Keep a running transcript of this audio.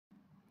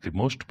The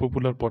most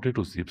popular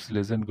potato chips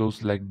legend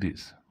goes like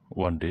this.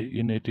 One day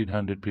in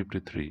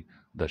 1853,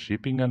 the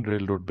shipping and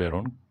railroad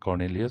baron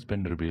Cornelius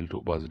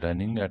Vanderbilt was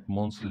dining at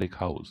Moon's Lake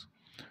House.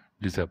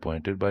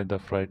 Disappointed by the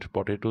fried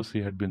potatoes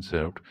he had been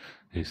served,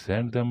 he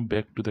sent them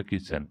back to the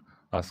kitchen,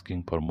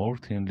 asking for more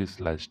thinly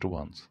sliced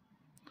ones.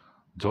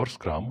 George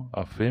Crum,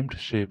 a famed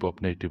chef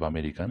of Native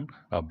American,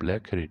 a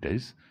black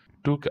heritage,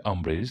 took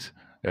umbrage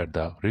at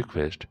the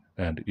request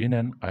and in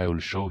an "I will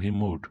show him"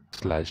 mood,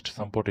 sliced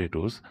some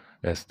potatoes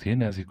as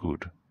thin as he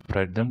could,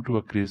 fried them to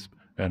a crisp,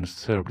 and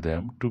served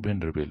them to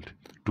Vanderbilt.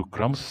 To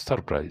Crum's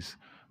surprise,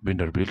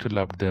 Vanderbilt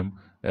loved them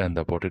and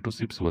the potato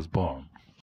chips was born.